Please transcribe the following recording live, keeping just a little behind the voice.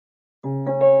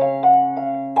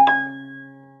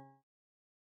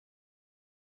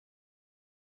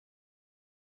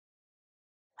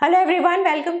Hello everyone,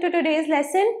 welcome to today's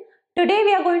lesson. Today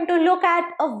we are going to look at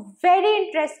a very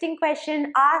interesting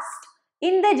question asked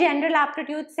in the general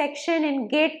aptitude section in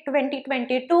GATE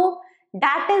 2022.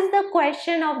 That is the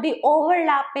question of the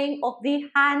overlapping of the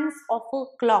hands of a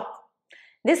clock.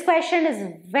 This question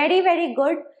is very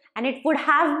good and it would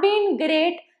have been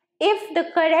great if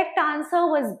the correct answer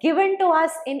was given to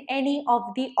us in any of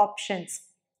the options,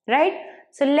 right?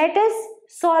 So let us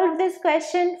solve this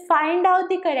question, find out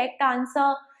the correct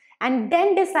answer, and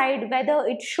then decide whether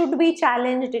it should be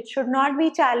challenged, it should not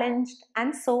be challenged,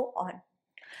 and so on.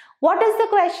 What does the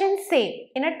question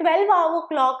say? In a 12-hour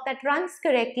clock that runs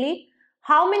correctly,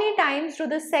 how many times do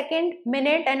the second,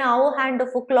 minute, and hour hand of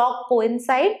a clock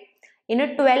coincide in a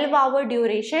 12-hour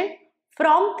duration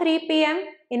from 3 p.m.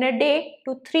 in a day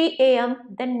to 3 a.m.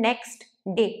 the next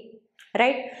day?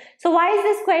 Right? So why is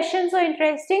this question so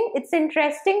interesting? It's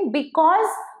interesting because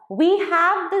we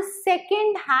have the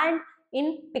second hand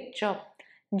in picture.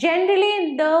 Generally,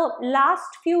 in the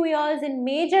last few years in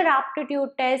major aptitude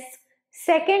tests,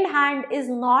 second hand is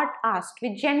not asked.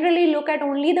 We generally look at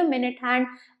only the minute hand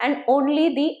and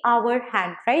only the hour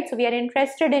hand, right? So we are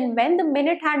interested in when the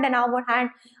minute hand and hour hand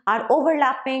are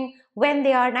overlapping, when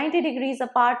they are 90 degrees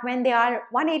apart, when they are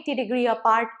 180 degree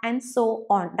apart, and so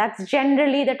on. That's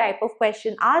generally the type of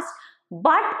question asked.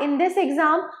 But in this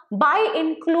exam, by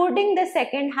including the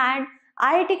second hand,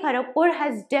 IIT Kharagpur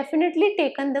has definitely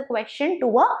taken the question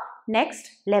to a next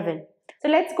level. So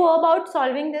let's go about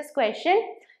solving this question.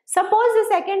 Suppose the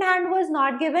second hand was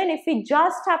not given. If we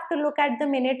just have to look at the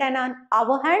minute and an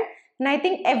hour hand, and I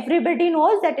think everybody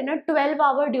knows that in a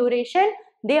 12-hour duration,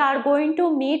 they are going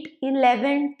to meet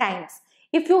 11 times.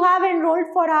 If you have enrolled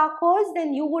for our course,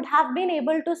 then you would have been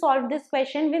able to solve this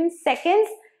question within seconds.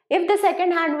 If the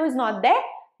second hand was not there,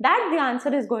 that the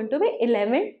answer is going to be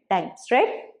 11 times,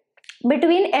 right?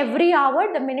 Between every hour,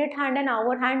 the minute hand and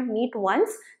hour hand meet once.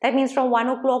 That means from 1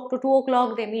 o'clock to 2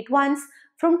 o'clock, they meet once.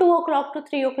 From 2 o'clock to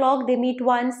 3 o'clock, they meet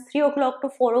once. 3 o'clock to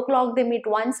 4 o'clock, they meet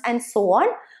once, and so on.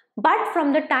 But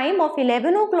from the time of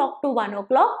 11 o'clock to 1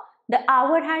 o'clock, the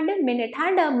hour hand and minute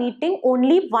hand are meeting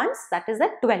only once, that is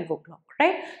at 12 o'clock,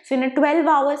 right? So in a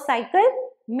 12-hour cycle,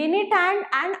 minute hand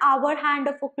and hour hand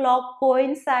of a clock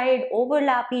coincide,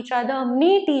 overlap each other,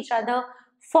 meet each other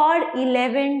for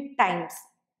 11 times.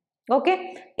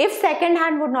 Okay, if second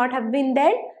hand would not have been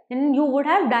there, then you would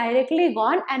have directly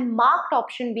gone and marked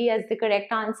option B as the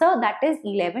correct answer, that is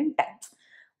 11 times.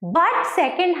 But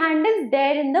second hand is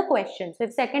there in the question. So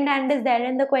if second hand is there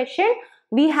in the question,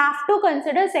 we have to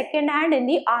consider second hand in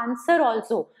the answer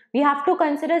also. We have to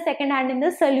consider second hand in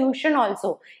the solution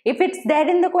also. If it's there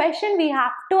in the question, we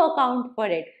have to account for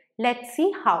it. Let's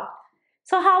see how.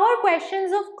 So how are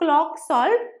questions of clock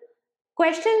solved?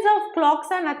 Questions of clocks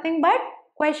are nothing but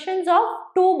questions of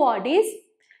two bodies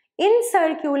in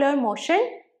circular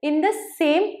motion in the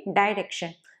same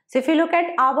direction. So if you look at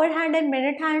hour hand and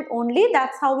minute hand only,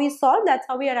 that's how we solve, that's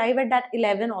how we arrive at that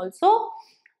 11 also.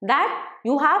 That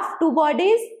you have two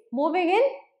bodies moving in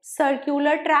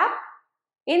circular track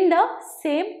in the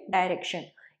same direction.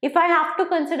 If I have to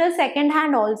consider second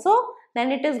hand also,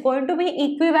 then it is going to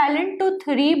be equivalent to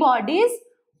three bodies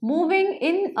moving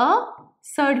in a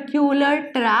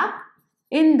circular track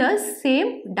in the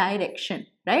same direction,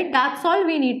 right? That's all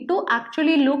we need to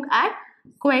actually look at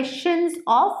questions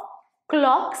of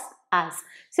clocks as.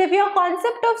 So if your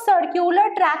concept of circular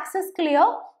tracks is clear,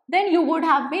 then you would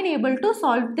have been able to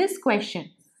solve this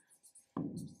question,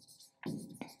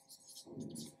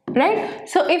 right?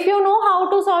 So if you know how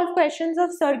to solve questions of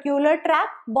circular track,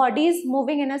 bodies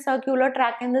moving in a circular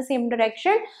track in the same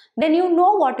direction, then you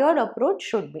know what your approach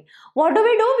should be. What do?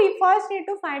 We first need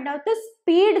to find out the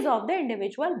speeds of the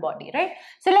individual body, right?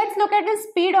 So let's look at the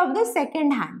speed of the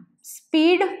second hand.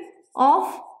 Speed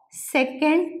of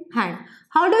second hand.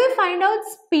 How do we find out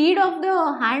speed of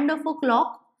the hand of a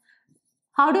clock?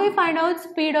 How do we find out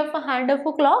speed of a hand of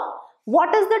a clock?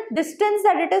 What is the distance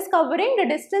that it is covering? The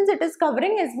distance it is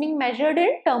covering is being measured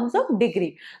in terms of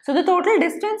degree. So the total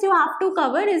distance you have to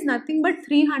cover is nothing but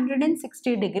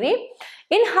 360 degree.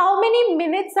 In how many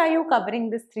minutes are you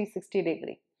covering this 360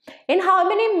 degree? In how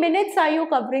many minutes are you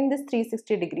covering this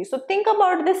 360 degree? So think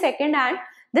about the second hand.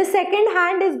 The second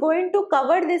hand is going to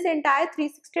cover this entire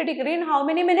 360 degree in how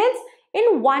many minutes?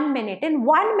 In 1 minute. In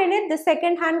 1 minute, the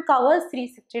second hand covers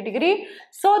 360 degree.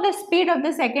 So the speed of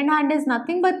the second hand is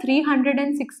nothing but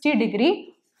 360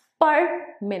 degree per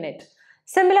minute.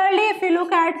 Similarly, if you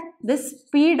look at the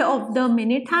speed of the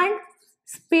minute hand,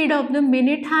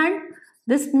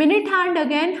 this minute hand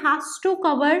again has to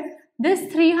cover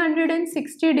this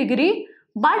 360 degree,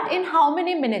 but in how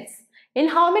many minutes? In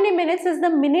how many minutes is the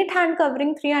minute hand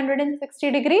covering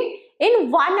 360 degree?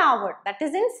 in 1 hour, that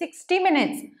is in 60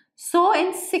 minutes. So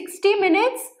in 60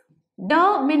 minutes,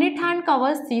 the minute hand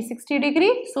covers 360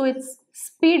 degree. So its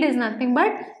speed is nothing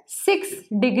but 6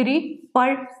 degree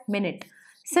per minute.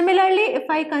 Similarly, if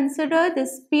I consider the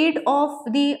speed of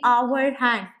the hour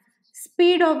hand,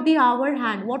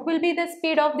 what will be the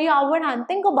speed of the hour hand?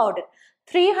 Think about it.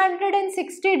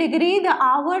 360 degree, the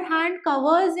hour hand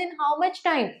covers in how much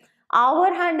time?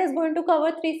 Hour hand is going to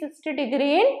cover 360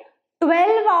 degree in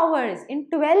 12 hours. In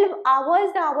 12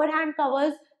 hours, the hour hand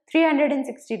covers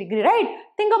 360 degree, right?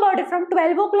 Think about it. From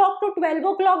 12 o'clock to 12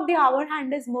 o'clock, the hour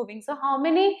hand is moving. So how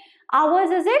many hours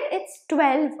is it? It's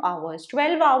 12 hours.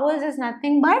 12 hours is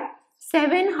nothing but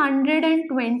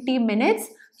 720 minutes.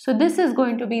 So this is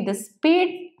going to be the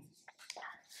speed.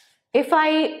 If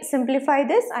I simplify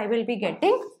this, I will be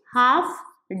getting half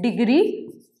degree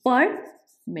per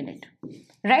minute,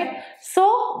 right?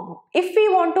 So if we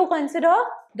want to consider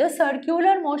the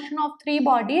circular motion of three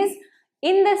bodies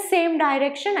in the same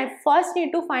direction, I first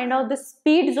need to find out the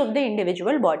speeds of the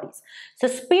individual bodies. So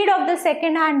speed of the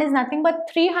second hand is nothing but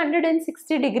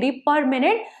 360 degree per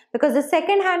minute, because the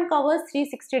second hand covers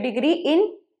 360 degree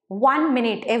in 1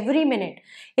 minute, every minute.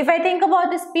 If I think about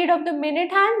the speed of the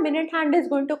minute hand is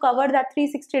going to cover that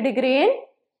 360 degree in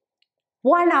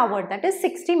 1 hour, that is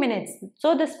 60 minutes.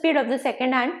 So the speed of the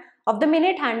second hand of the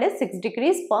minute hand is 6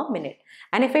 degrees per minute.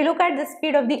 And if I look at the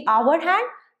speed of the hour hand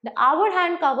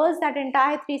covers that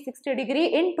entire 360 degree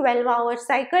in 12 hour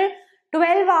cycle.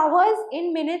 12 hours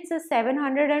in minutes is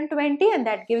 720, and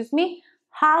that gives me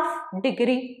half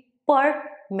degree per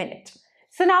minute.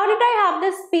 So now that I have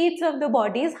the speeds of the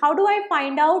bodies, how do I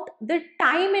find out the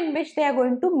time in which they are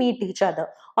going to meet each other,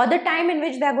 or the time in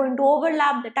which they are going to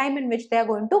overlap, the time in which they are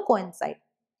going to coincide?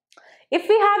 If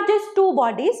we have just two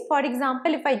bodies, for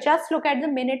example, if I just look at the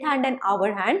minute hand and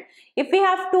hour hand, if we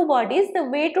have two bodies, the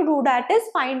way to do that is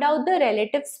find out the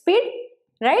relative speed,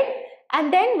 right?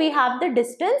 And then we have the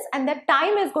distance, and the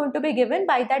time is going to be given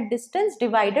by that distance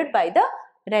divided by the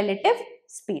relative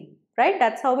speed. Right,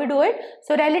 that's how we do it.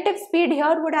 So relative speed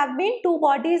here would have been two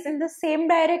bodies in the same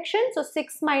direction. So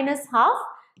 6 minus half,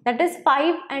 that is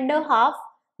 5.5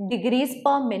 degrees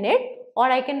per minute,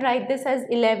 or I can write this as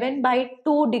 11 by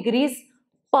 2 degrees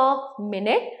per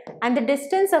minute. And the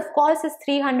distance, of course, is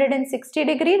 360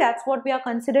 degree. That's what we are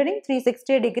considering,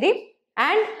 360 degree.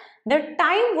 And the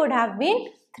time would have been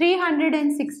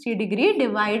 360 degree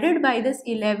divided by this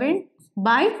 11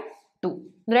 by 2.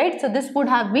 Right, so this would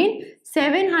have been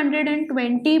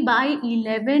 720 by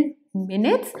 11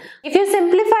 minutes. If you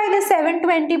simplify the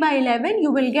 720 by 11,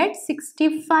 you will get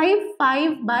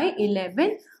 65.5 by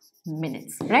 11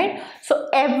 minutes, right? So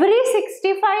every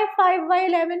 65.5 by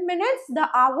 11 minutes, the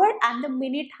hour and the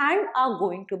minute hand are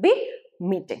going to be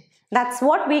meeting. That's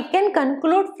what we can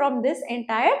conclude from this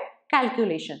entire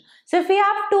calculation. So if we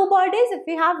have two bodies, if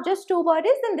we have just two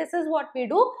bodies, then this is what we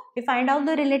do. We find out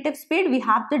the relative speed, we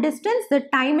have the distance, the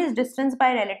time is distance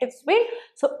by relative speed.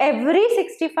 So every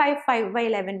 65.5 by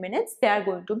 11 minutes, they are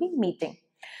going to be meeting.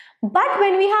 But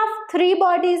when we have three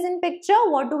bodies in picture,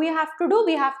 what do we have to do?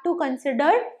 We have to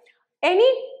consider any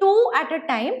two at a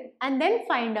time and then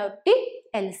find out the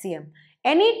LCM.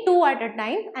 Any two at a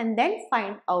time and then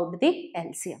find out the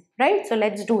LCM, right? So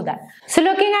let's do that. So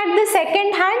looking at the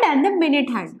second hand and the minute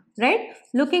hand, right?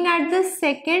 Looking at the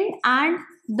second and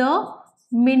the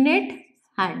minute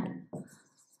hand.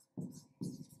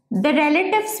 The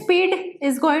relative speed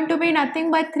is going to be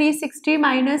nothing but 360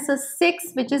 minus a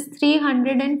 6, which is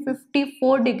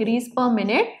 354 degrees per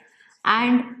minute.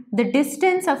 And the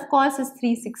distance, of course, is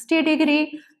 360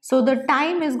 degree. So the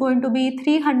time is going to be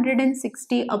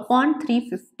 360 upon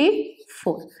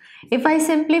 354. If I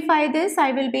simplify this,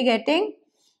 I will be getting,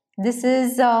 this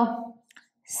is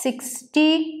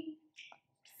 60,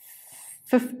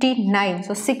 59.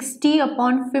 So 60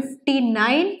 upon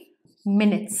 59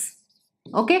 minutes.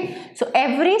 Okay. So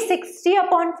every 60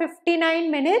 upon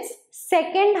 59 minutes,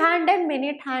 second hand and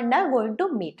minute hand are going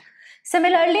to meet.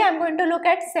 Similarly, I am going to look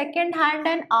at second hand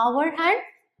and hour hand.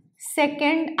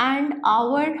 Second and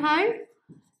hour hand,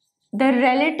 the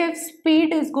relative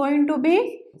speed is going to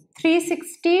be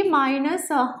 360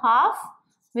 minus a half,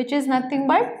 which is nothing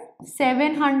but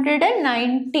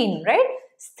 719, right?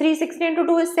 360 into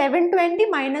 2 is 720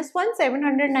 minus 1,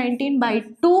 719 by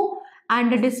 2,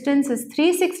 and the distance is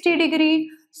 360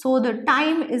 degree. So the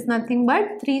time is nothing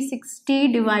but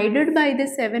 360 divided by the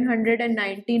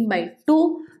 719 by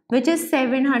 2, which is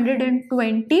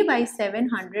 720 by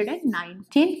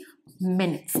 719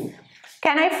 minutes.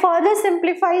 Can I further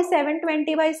simplify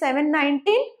 720 by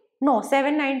 719? No,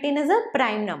 719 is a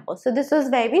prime number. So this is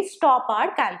where we stop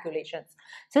our calculations.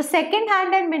 So second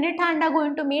hand and minute hand are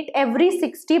going to meet every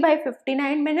 60 by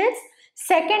 59 minutes.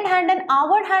 Second hand and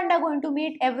hour hand are going to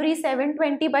meet every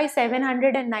 720 by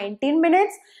 719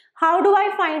 minutes. How do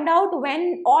I find out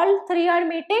when all three are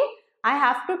meeting? I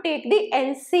have to take the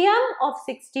LCM of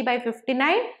 60 by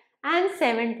 59 and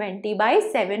 720 by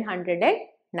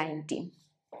 719.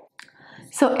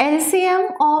 So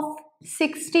LCM of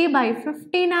 60 by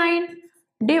 59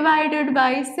 divided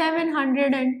by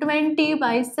 720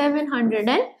 by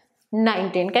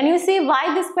 719. Can you see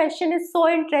why this question is so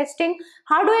interesting?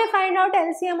 How do I find out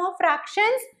LCM of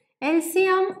fractions?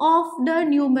 LCM of the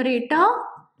numerator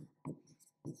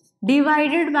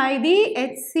divided by the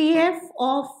HCF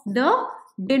of the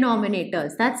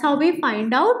denominators. That's how we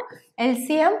find out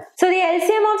LCM. So the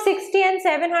LCM of 60 and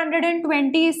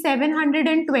 720 is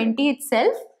 720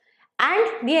 itself,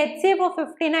 and the HCF of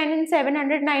 59 and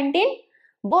 719,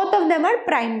 both of them are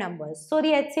prime numbers. So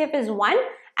the HCF is 1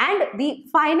 and the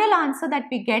final answer that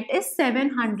we get is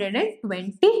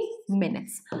 720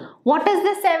 minutes. What is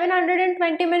the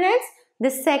 720 minutes? The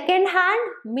second hand,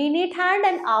 minute hand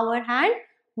and hour hand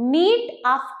meet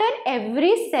after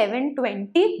every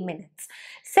 720 minutes.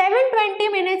 720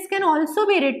 minutes can also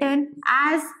be written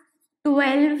as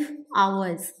 12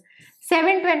 hours.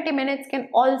 720 minutes can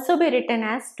also be written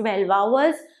as 12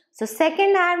 hours. So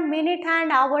second hand, minute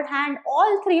hand, hour hand,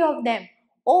 all three of them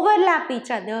overlap each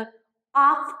other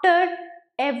after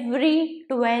every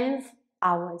 12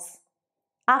 hours.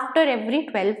 After every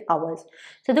 12 hours.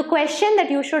 So the question that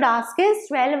you should ask is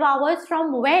 12 hours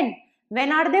from when?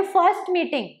 When are they first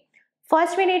meeting?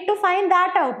 First we need to find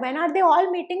that out. When are they all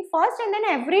meeting first, and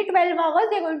then every 12 hours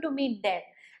they are going to meet there.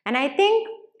 And I think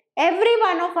every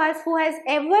one of us who has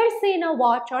ever seen a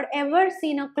watch or ever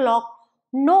seen a clock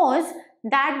knows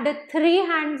that the three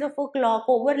hands of a clock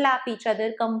overlap each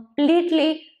other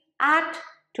completely at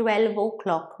 12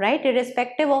 o'clock, right?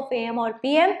 Irrespective of AM or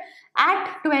PM,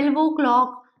 at 12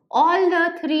 o'clock, all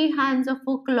the three hands of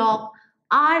a clock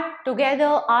are together,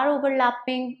 are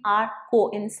overlapping, are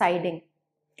coinciding.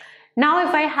 Now,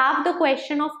 if I have the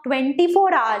question of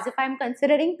 24 hours, if I am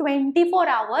considering 24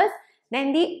 hours,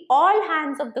 then the all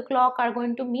hands of the clock are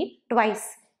going to meet twice.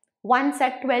 Once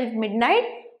at 12 midnight,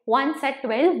 once at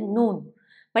 12 noon.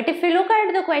 But if you look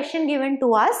at the question given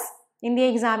to us in the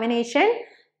examination,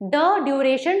 the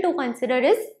duration to consider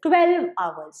is 12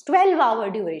 hours, 12-hour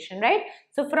duration, right?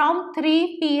 So from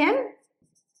 3 p.m.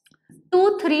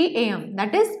 to 3 a.m.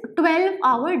 that is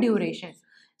 12-hour duration.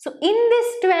 So in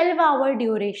this 12-hour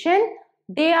duration,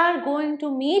 they are going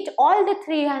to meet, all the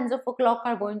three hands of a clock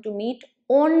are going to meet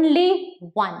only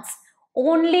once,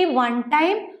 only one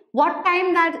time. What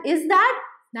time that is that?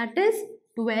 That is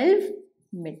 12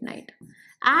 midnight,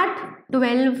 at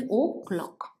 12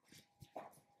 o'clock.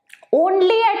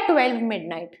 Only at 12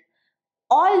 midnight,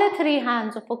 all the three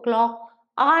hands of a clock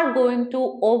are going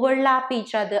to overlap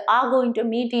each other, are going to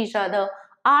meet each other,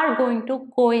 are going to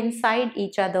coincide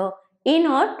each other in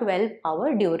a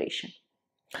 12-hour duration.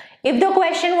 If the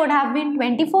question would have been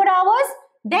 24 hours,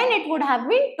 then it would have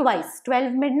been twice,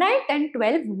 12 midnight and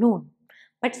 12 noon.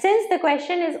 But since the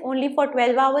question is only for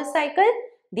 12-hour cycle,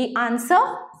 the answer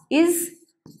is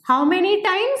how many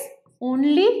times?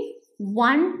 Only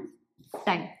one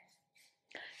time.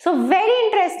 So very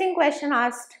interesting question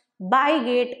asked by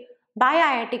GATE, by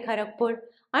IIT Kharagpur.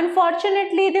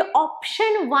 Unfortunately, the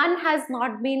option 1 has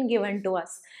not been given to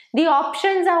us. The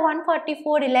options are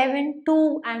 144, 11,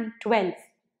 2 and 12.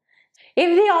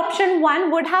 If the option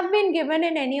 1 would have been given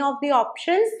in any of the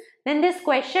options, then this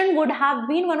question would have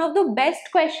been one of the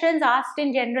best questions asked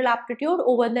in general aptitude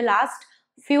over the last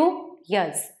few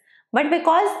years. But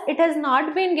because it has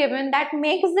not been given, that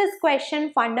makes this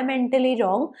question fundamentally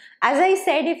wrong. As I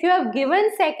said, if you have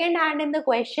given second hand in the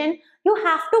question, you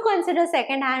have to consider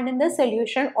second hand in the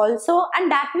solution also, and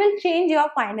that will change your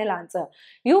final answer.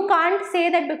 You can't say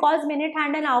that because minute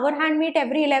hand and hour hand meet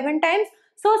every 11 times,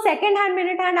 so second hand,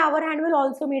 minute hand, hour hand will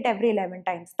also meet every 11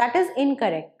 times. That is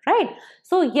incorrect, right?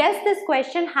 So yes, this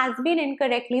question has been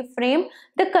incorrectly framed.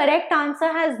 The correct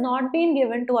answer has not been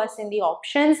given to us in the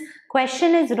options.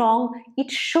 Question is wrong. It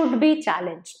should be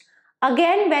challenged.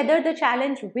 Again, whether the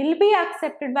challenge will be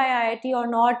accepted by IIT or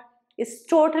not is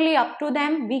totally up to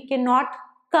them. We cannot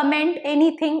comment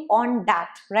anything on that,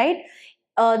 right?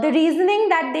 The reasoning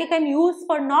that they can use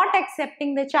for not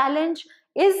accepting the challenge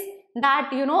is that,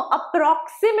 you know,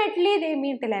 approximately they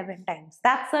meet 11 times.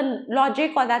 That's a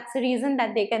logic, or that's the reason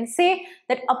that they can say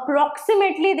that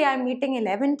approximately they are meeting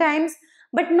 11 times.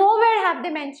 but nowhere have they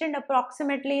mentioned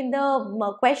approximately in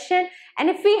the question. And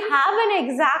if we have an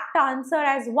exact answer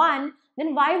as 1,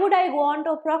 then why would I go on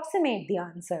to approximate the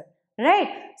answer? Right?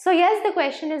 So yes, the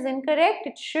question is incorrect.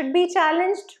 It should be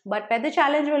challenged, but whether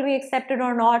challenge will be accepted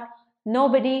or not,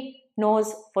 nobody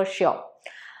knows for sure.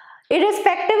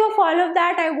 Irrespective of all of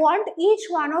that, I want each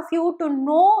one of you to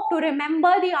know, to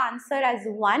remember the answer as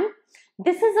 1.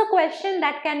 This is a question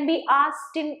that can be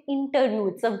asked in interview.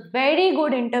 It's a very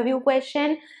good interview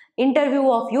question. Interview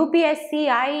of UPSC,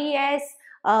 IES,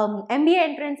 MBA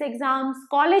entrance exams,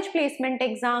 college placement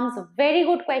exams. A very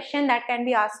good question that can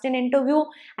be asked in interview,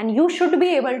 and you should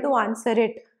be able to answer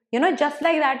it. Just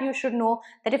like that, you should know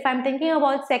that if I'm thinking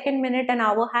about second, minute and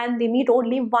hour hand, they meet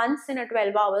only once in a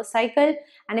 12-hour cycle.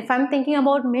 And if I'm thinking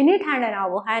about minute hand and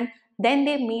hour hand, then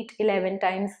they meet 11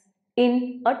 times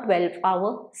in a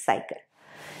 12-hour cycle.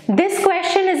 This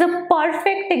question is a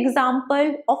perfect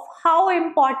example of how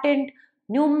important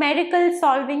numerical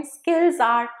solving skills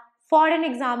are for an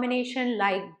examination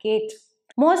like GATE.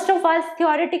 Most of us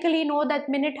theoretically know that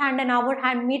minute hand and hour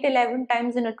hand meet 11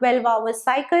 times in a 12-hour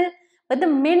cycle. But the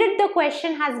minute the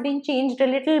question has been changed a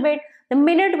little bit, the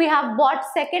minute we have bought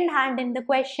second hand in the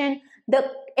question, the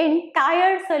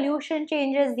entire solution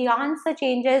changes, the answer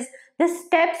changes, the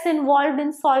steps involved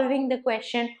in solving the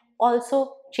question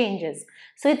also changes.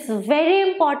 So it's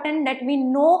very important that we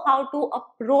know how to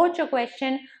approach a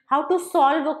question, how to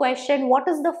solve a question, what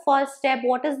is the first step,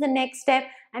 what is the next step,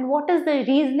 and what is the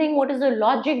reasoning, what is the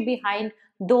logic behind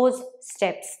those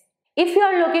steps. If you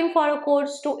are looking for a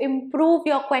course to improve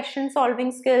your question solving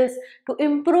skills, to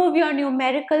improve your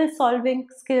numerical solving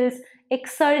skills,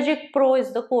 Exergic Pro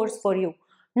is the course for you.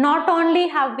 Not only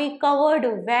have we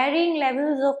covered varying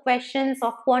levels of questions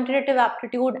of quantitative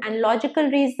aptitude and logical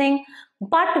reasoning,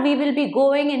 but we will be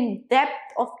going in depth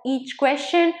of each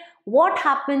question. What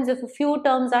happens if a few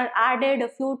terms are added, a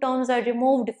few terms are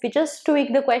removed, if we just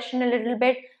tweak the question a little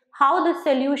bit, how the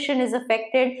solution is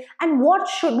affected, and what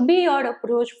should be your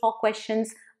approach for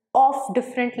questions of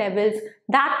different levels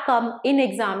that come in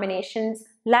examinations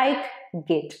like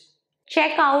GATE.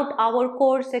 Check out our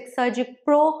course Exergic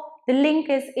Pro. The link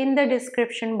is in the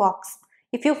description box.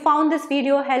 If you found this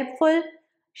video helpful,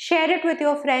 share it with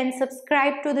your friends,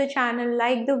 subscribe to the channel,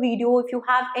 like the video. If you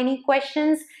have any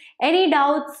questions, any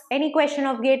doubts, any question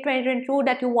of GATE 2022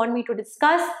 that you want me to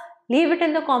discuss, leave it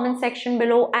in the comment section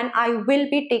below and I will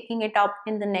be taking it up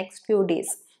in the next few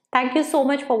days. Thank you so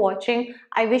much for watching.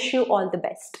 I wish you all the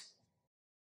best.